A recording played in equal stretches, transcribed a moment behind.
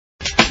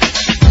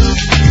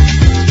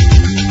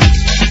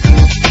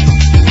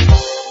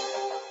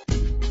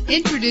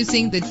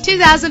Introducing the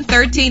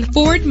 2013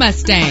 Ford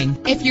Mustang.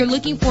 If you're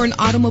looking for an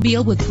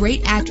automobile with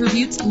great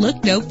attributes,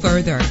 look no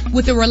further.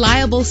 With a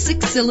reliable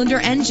 6-cylinder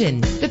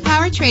engine, the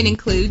powertrain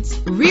includes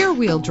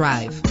rear-wheel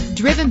drive,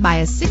 driven by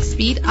a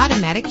 6-speed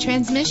automatic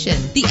transmission.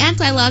 The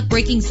anti-lock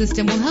braking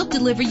system will help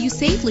deliver you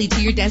safely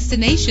to your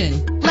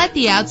destination. Let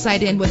the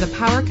outside in with a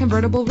power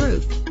convertible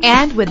roof.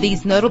 And with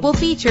these notable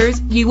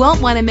features, you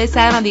won't want to miss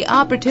out on the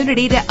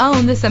opportunity to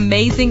own this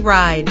amazing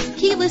ride.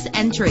 Keyless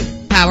entry,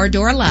 power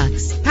door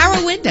locks,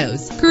 power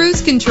windows,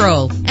 cruise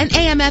control, an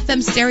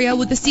AM/FM stereo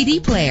with a CD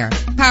player,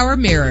 power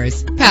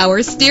mirrors,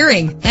 power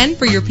steering. And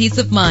for your peace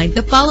of mind,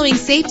 the following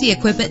safety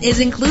equipment is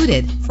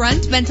included: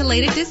 front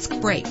ventilated disc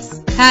brakes,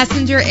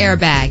 passenger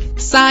airbag,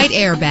 side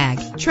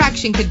airbag,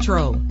 traction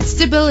control,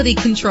 stability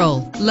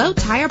control, low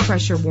tire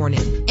pressure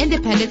warning,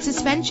 independent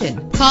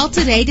suspension. Call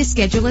today to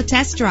schedule a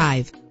test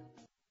drive.